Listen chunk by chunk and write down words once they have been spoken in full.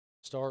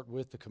Start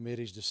with the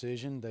committee's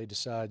decision. They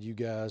decide you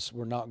guys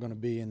were not going to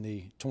be in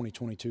the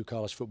 2022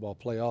 college football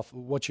playoff.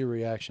 What's your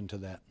reaction to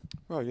that?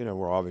 Well,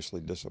 we're obviously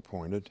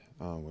disappointed.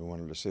 We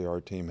wanted to see our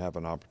team have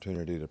an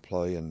opportunity to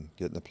play and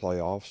get in the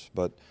playoffs.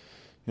 But,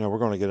 we're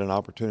going to get an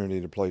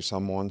opportunity to play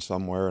someone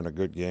somewhere in a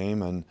good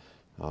game, and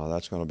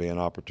that's going to be an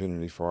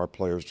opportunity for our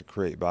players to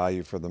create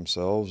value for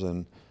themselves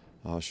and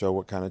show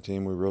what kind of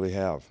team we really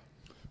have.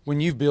 When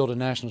you've built a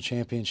national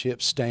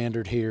championship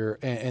standard here,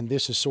 and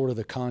this is sort of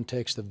the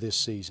context of this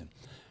season,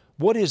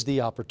 what is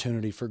the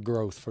opportunity for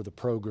growth for the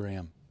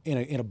program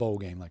in a bowl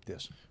game like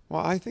this?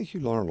 Well, I think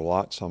you learn a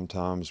lot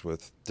sometimes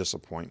with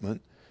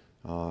disappointment,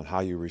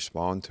 how you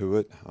respond to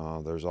it.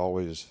 There's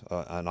always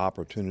an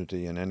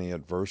opportunity in any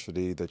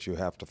adversity that you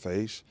have to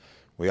face.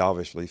 We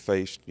obviously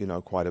faced,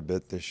 quite a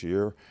bit this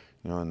year,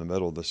 in the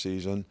middle of the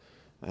season.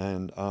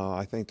 And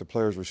I think the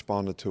players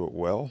responded to it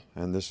well,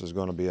 and this is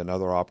going to be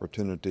another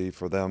opportunity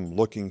for them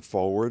looking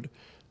forward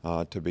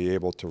to be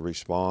able to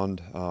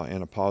respond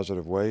in a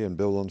positive way and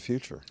build on the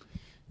future.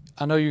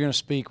 I know you're going to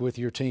speak with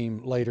your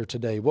team later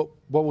today. What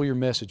will your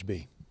message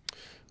be?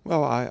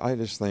 Well, I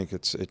just think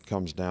it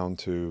comes down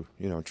to,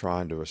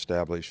 trying to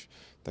establish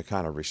the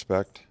kind of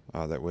respect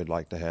that we'd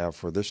like to have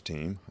for this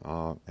team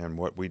and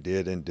what we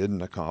did and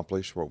didn't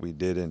accomplish, what we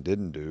did and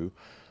didn't do.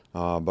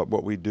 But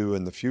what we do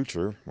in the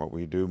future, what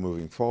we do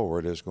moving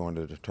forward, is going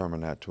to determine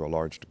that to a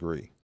large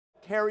degree.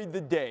 Carried the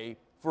day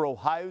for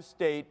Ohio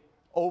State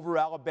over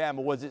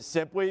Alabama? Was it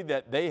simply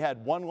that they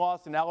had one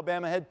loss and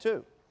Alabama had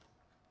two?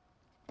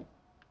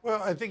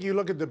 Well, I think you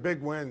look at the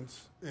big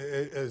wins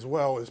as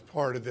well as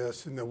part of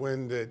this, and the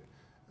win that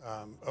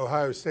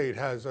Ohio State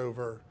has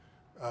over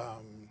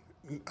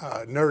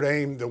Notre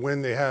Dame, the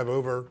win they have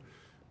over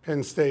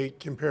Penn State,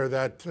 compare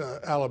that to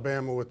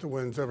Alabama with the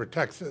wins over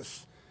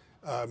Texas.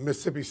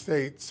 Mississippi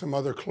State, some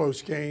other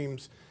close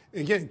games.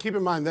 Again, keep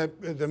in mind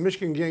that the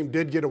Michigan game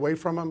did get away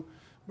from them,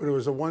 but it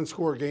was a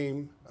one-score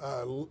game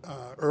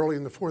early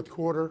in the fourth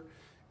quarter.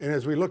 And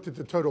as we looked at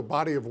the total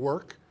body of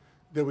work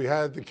that we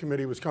had, the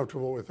committee was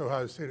comfortable with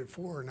Ohio State at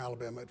 4 and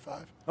Alabama at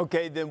 5.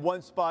 Okay, then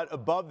one spot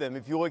above them,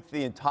 if you look at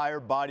the entire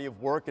body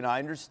of work, and I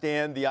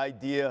understand the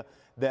idea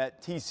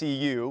that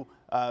TCU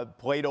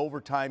played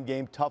overtime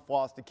game, tough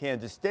loss to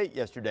Kansas State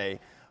yesterday.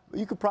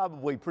 You could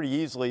probably pretty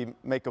easily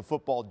make a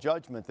football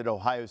judgment that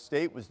Ohio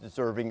State was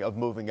deserving of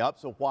moving up.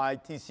 So why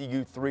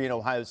TCU 3 and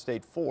Ohio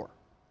State 4?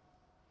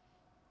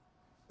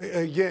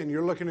 Again,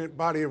 you're looking at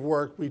body of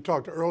work. We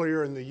talked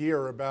earlier in the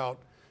year about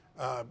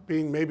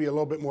being maybe a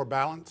little bit more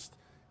balanced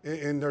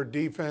in their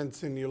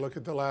defense. And you look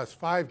at the last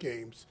 5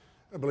 games,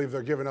 I believe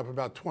they're giving up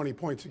about 20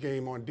 points a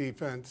game on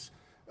defense.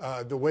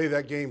 The way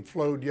that game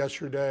flowed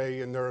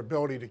yesterday and their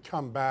ability to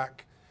come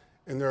back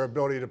and their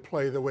ability to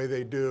play the way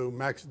they do,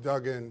 Max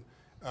Duggan,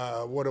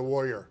 what a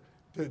warrior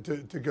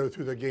to go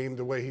through the game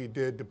the way he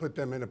did, to put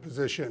them in a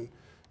position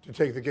to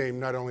take the game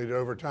not only to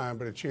overtime,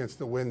 but a chance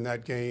to win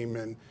that game.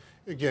 And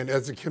again,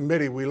 as a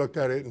committee, we looked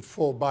at it in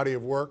full body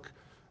of work.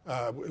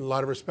 A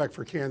lot of respect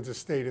for Kansas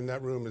State in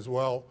that room as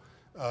well.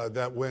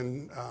 That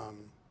win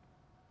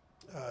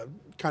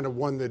kind of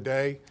won the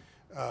day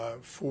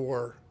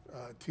for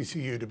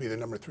TCU to be the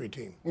number 3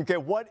 team. Okay,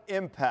 what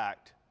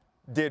impact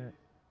did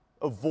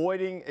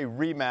avoiding a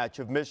rematch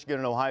of Michigan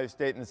and Ohio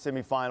State in the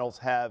semifinals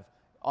have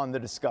on the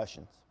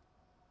discussions?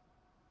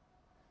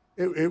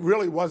 It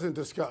really wasn't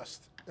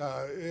discussed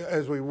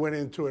as we went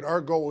into it.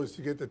 Our goal was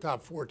to get the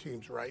top 4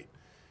 teams right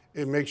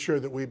and make sure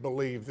that we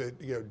believe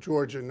that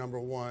Georgia number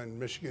 1,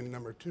 Michigan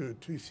number 2,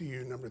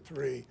 TCU number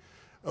 3,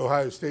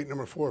 Ohio State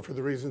number 4, for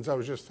the reasons I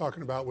was just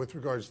talking about with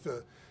regards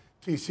to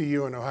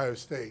TCU and Ohio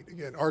State.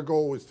 Again, our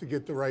goal was to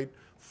get the right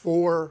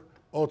 4,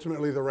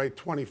 ultimately the right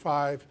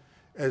 25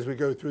 as we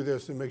go through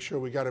this, and make sure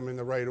we got them in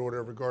the right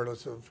order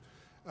regardless of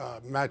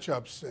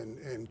matchups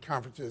and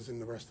conferences and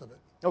the rest of it.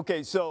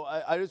 Okay, so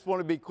I just want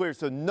to be clear.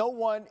 So no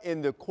one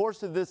in the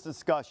course of this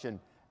discussion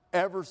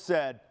ever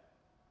said,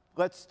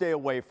 let's stay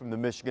away from the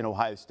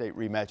Michigan-Ohio State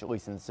rematch, at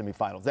least in the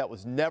semifinals. That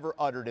was never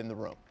uttered in the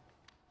room.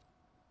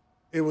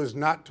 It was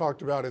not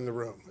talked about in the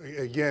room.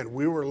 Again,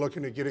 we were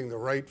looking at getting the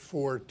right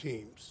 4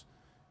 teams.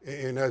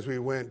 And as we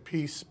went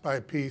piece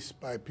by piece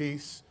by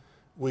piece,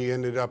 we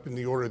ended up in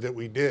the order that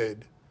we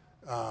did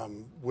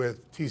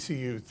with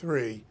TCU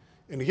 3.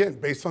 And again,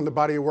 based on the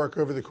body of work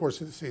over the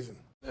course of the season.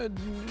 The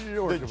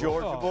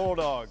Georgia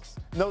Bulldogs.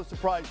 No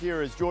surprise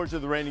here as Georgia,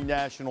 the reigning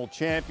national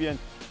champion.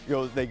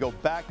 They go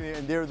back,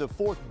 and they're the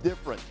 4th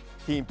different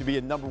team to be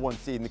a number 1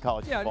 seed in the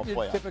college football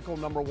playoff. Typical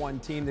number 1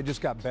 team. They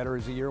just got better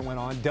as the year went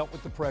on, dealt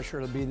with the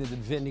pressure to be the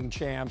defending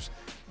champs.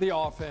 The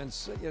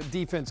offense,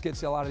 defense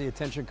gets a lot of the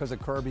attention because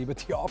of Kirby, but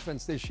the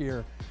offense this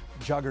year,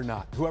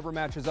 juggernaut. Whoever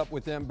matches up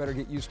with them better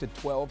get used to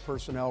 12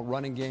 personnel,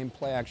 running game,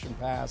 play action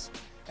pass,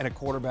 and a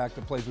quarterback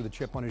that plays with a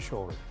chip on his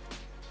shoulder.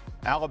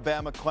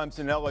 Alabama,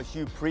 Clemson,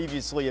 LSU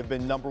previously have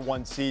been number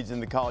 1 seeds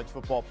in the college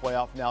football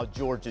playoff. Now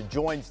Georgia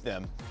joins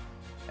them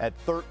at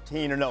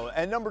 13-0.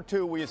 And number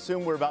 2, we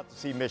assume we're about to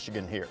see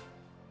Michigan here.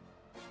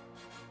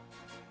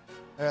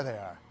 There they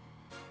are.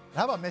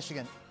 How about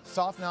Michigan?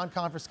 Soft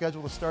non-conference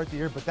schedule to start the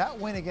year, but that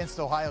win against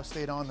Ohio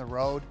State on the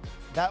road,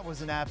 that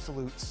was an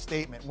absolute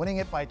statement. Winning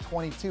it by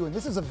 22, and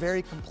this is a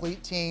very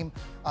complete team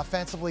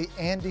offensively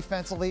and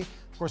defensively.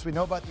 Of course, we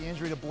know about the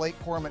injury to Blake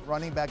Corum at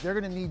running back. They're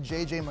going to need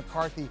J.J.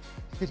 McCarthy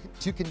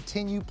to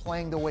continue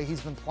playing the way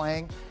he's been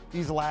playing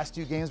these last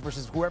 2 games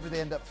versus whoever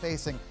they end up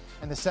facing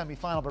in the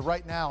semifinal. But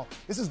right now,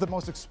 this is the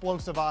most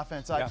explosive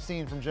offense I've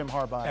seen from Jim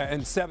Harbaugh.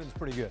 And Saban's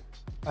pretty good.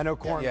 I know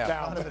Corum's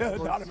down.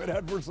 Donovan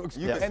Edwards looks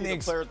good. And the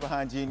players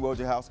behind Gene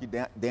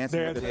Wojciechowski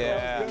dancing with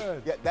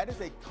it. Yeah, that is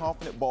a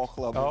confident ball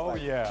club.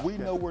 We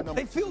know we're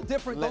number 2. They feel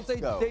different, don't they,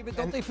 David?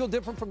 Don't they feel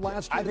different from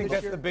last year? I think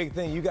that's the big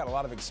thing. You got a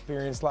lot of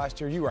experience last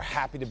year. You were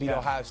happy to beat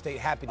Ohio State,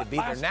 happy to be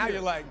there. Now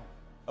you're like,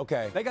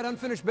 okay. They got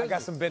unfinished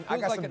business. I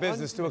got some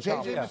business to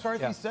accomplish. J.J.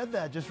 McCarthy said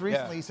that just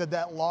recently. He said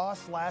that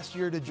loss last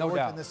year to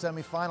Georgia in the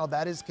semifinal,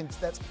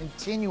 that's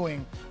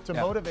continuing to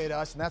motivate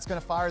us, and that's going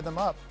to fire them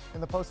up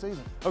in the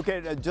postseason.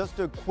 Okay, just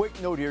a quick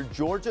note here.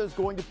 Georgia is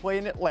going to play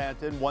in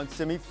Atlanta in one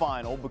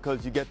semifinal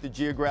because you get the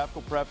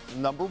geographical preference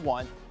number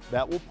 1.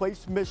 That will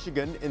place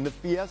Michigan in the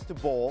Fiesta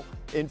Bowl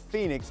in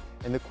Phoenix.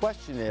 And the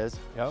question is,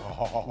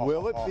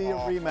 will it be a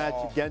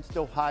rematch against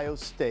Ohio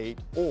State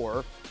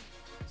or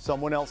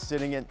someone else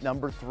sitting at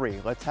number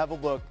 3? Let's have a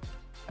look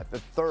at the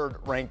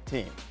 3rd ranked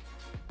team.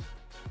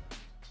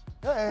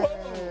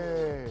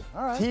 Hey,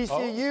 all right.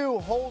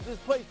 TCU holds its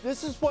place.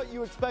 This is what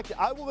you expected.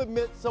 I will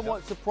admit,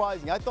 somewhat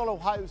surprising. I thought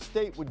Ohio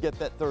State would get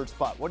that 3rd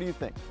spot. What do you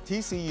think?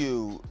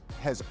 TCU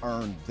has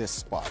earned this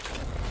spot.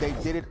 They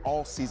did it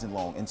all season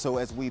long. And so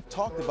as we've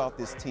talked about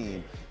this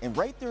team, and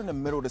right there in the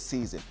middle of the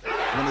season,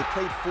 when they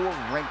played 4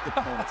 ranked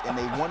opponents and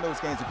they won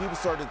those games, and people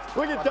started.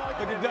 Look at Doug.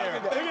 Look at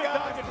Doug. Look at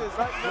Doug.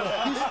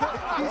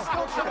 He's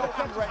still trying to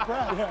catch his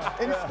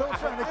breath. And he's still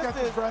trying to catch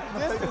his breath.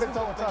 This is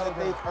something that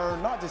they've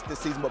earned, not just this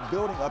season, but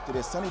building up to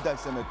this. Sonny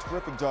Dykes done a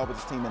terrific job with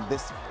this team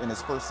in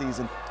his first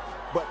season.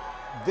 But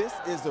this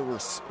is the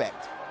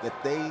respect that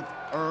they've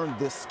earned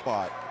this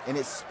spot, and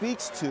it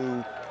speaks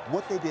to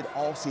what they did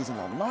all season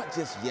long, not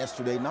just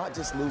yesterday, not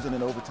just losing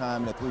in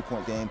overtime in a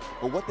 3-point game,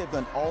 but what they've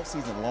done all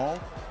season long.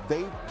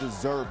 They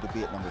deserve to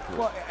be at number 3.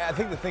 Well, I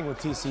think the thing with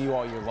TCU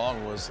all year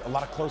long was a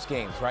lot of close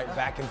games, right?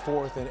 Back and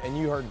forth, and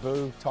you heard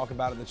Boo talk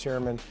about it, the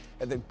chairman.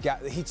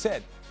 He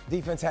said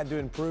defense had to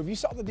improve. You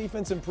saw the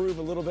defense improve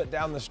a little bit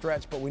down the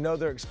stretch, but we know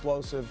they're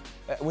explosive.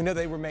 We know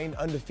they remained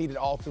undefeated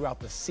all throughout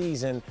the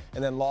season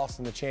and then lost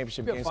in the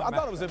championship game. So I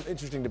thought it was an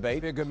interesting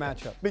debate. Be a good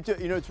matchup. Me too.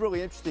 You know, it's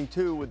really interesting,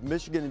 too, with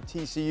Michigan and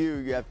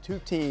TCU. You have 2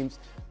 teams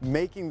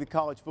making the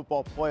college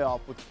football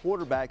playoff with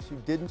quarterbacks who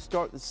didn't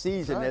start the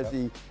season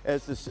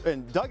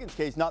in Duggan's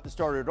case, not the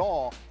starter at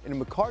all, and in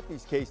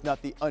McCarthy's case,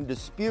 not the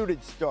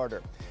undisputed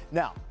starter.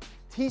 Now,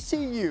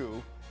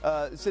 TCU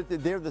said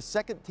that they're the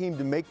 2nd team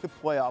to make the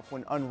playoff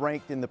when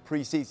unranked in the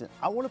preseason.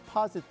 I want to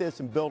posit this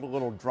and build a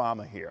little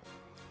drama here.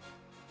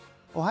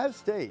 Ohio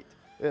State,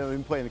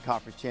 been playing the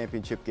conference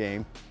championship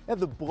game, have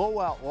the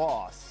blowout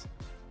loss.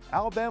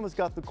 Alabama's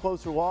got the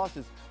closer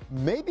losses.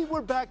 Maybe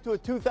we're back to a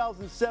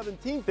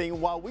 2017 thing, and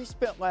while we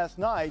spent last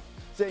night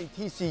saying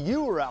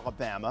TCU or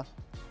Alabama,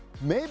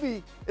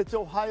 maybe it's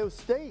Ohio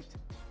State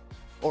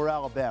or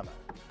Alabama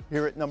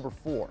here at number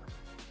 4.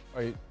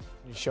 Are you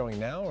showing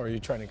now, or are you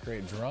trying to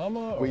create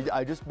drama?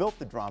 I just built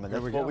the drama.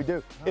 That's what we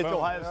do. It's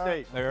Ohio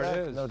State. There it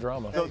is. No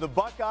drama. So the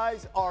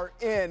Buckeyes are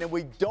in, and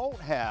we don't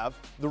have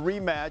the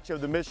rematch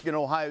of the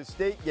Michigan-Ohio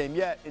State game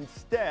yet.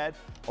 Instead,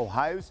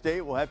 Ohio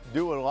State will have to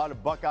do what a lot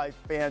of Buckeye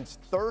fans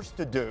thirst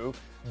to do,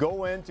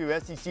 go into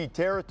SEC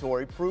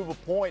territory, prove a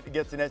point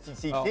against an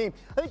SEC team.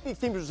 I think these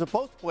teams are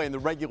supposed to play in the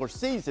regular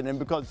season, and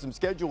because of some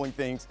scheduling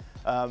things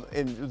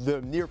in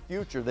the near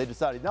future, they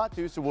decided not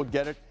to, so we'll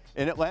get it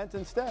in Atlanta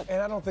instead.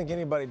 And I don't think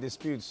anybody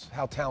disputes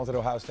how talented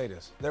Ohio State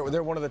is.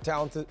 They're one of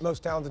the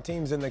most talented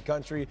teams in the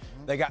country.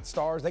 They got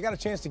stars. They got a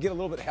chance to get a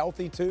little bit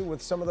healthy, too,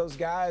 with some of those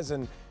guys.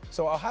 And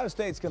so Ohio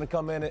State's going to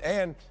come in.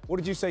 And what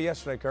did you say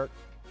yesterday, Kirk?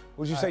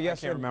 What did you say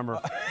yesterday? I can't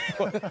remember.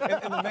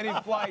 in the many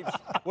flights,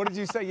 what did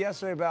you say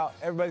yesterday about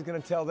everybody's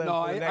going to tell them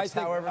for the next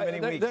however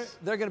many weeks?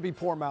 They're going to be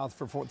poor mouth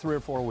for 3 or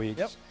 4 weeks.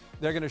 Yep.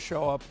 They're going to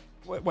show up,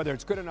 whether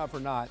it's good enough or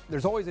not.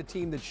 There's always a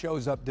team that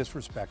shows up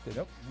disrespected.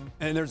 Yep.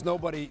 And there's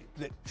nobody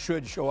that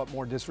should show up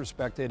more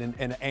disrespected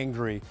and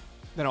angry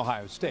than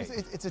Ohio State.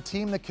 It's a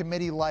team the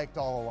committee liked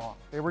all along.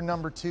 They were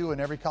number 2 in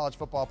every college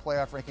football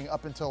playoff ranking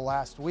up until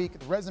last week.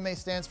 The resume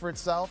stands for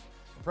itself.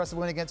 Impressive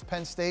win against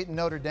Penn State and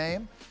Notre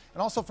Dame.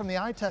 And also from the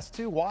eye test,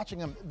 too, watching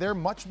them, they're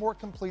much more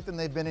complete than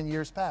they've been in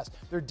years past.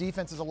 Their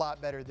defense is a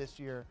lot better this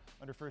year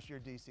under first-year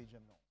DC Jim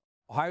Knowles.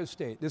 Ohio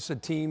State, this is a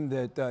team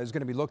that is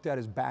going to be looked at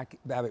as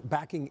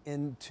backing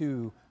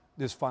into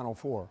this Final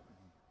Four.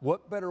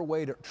 What better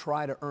way to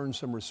try to earn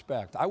some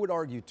respect? I would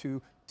argue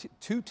two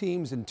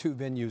teams in 2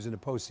 venues in the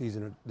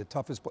postseason are the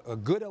toughest. A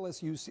good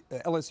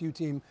LSU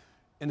team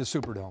in the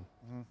Superdome.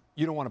 Mm-hmm.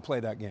 You don't want to play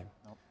that game.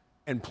 Nope.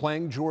 And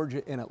playing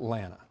Georgia in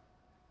Atlanta.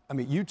 I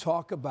mean, you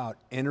talk about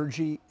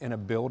energy in a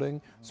building.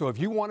 Mm-hmm. So if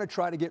you want to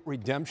try to get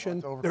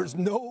redemption, there's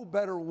no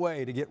better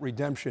way to get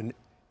redemption,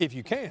 if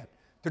you can,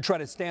 to try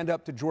to stand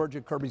up to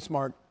Georgia, Kirby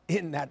Smart,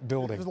 in that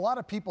building. There's a lot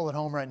of people at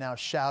home right now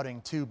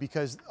shouting, too,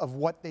 because of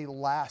what they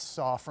last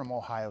saw from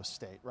Ohio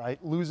State,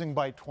 right? Losing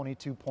by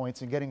 22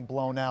 points and getting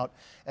blown out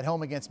at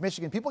home against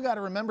Michigan. People got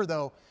to remember,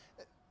 though,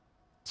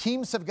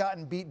 teams have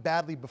gotten beat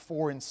badly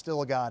before and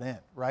still got in,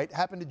 right?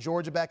 Happened to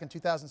Georgia back in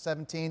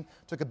 2017,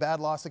 took a bad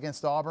loss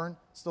against Auburn,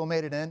 still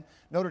made it in.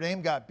 Notre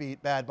Dame got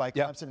beat bad by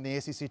Clemson in the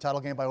ACC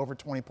title game by over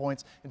 20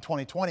 points in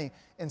 2020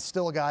 and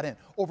still got in.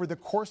 Over the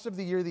course of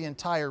the year, the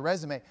entire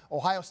resume,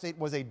 Ohio State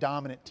was a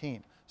dominant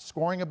team,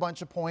 scoring a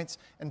bunch of points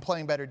and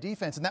playing better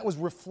defense, and that was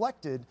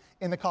reflected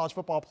in the college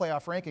football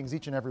playoff rankings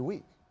each and every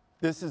week.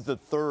 This is the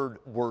third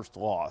worst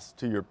loss,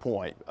 to your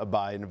point,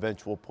 by an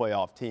eventual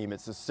playoff team.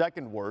 It's the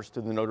second worst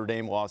to the Notre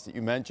Dame loss that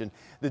you mentioned.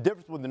 The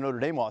difference with the Notre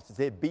Dame loss is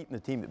they had beaten the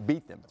team that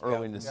beat them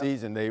early in the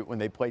season when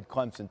they played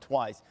Clemson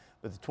twice.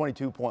 But the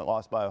 22-point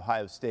loss by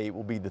Ohio State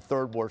will be the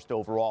third worst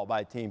overall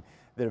by a team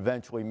that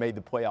eventually made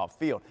the playoff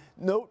field.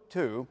 Note,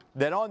 too,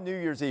 that on New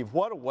Year's Eve,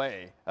 what a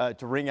way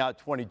to ring out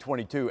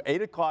 2022.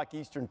 8 o'clock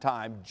Eastern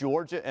Time,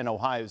 Georgia and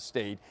Ohio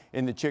State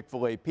in the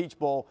Chick-fil-A Peach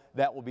Bowl.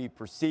 That will be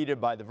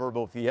preceded by the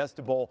Verbo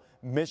Fiesta Bowl,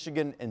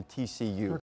 Michigan and TCU.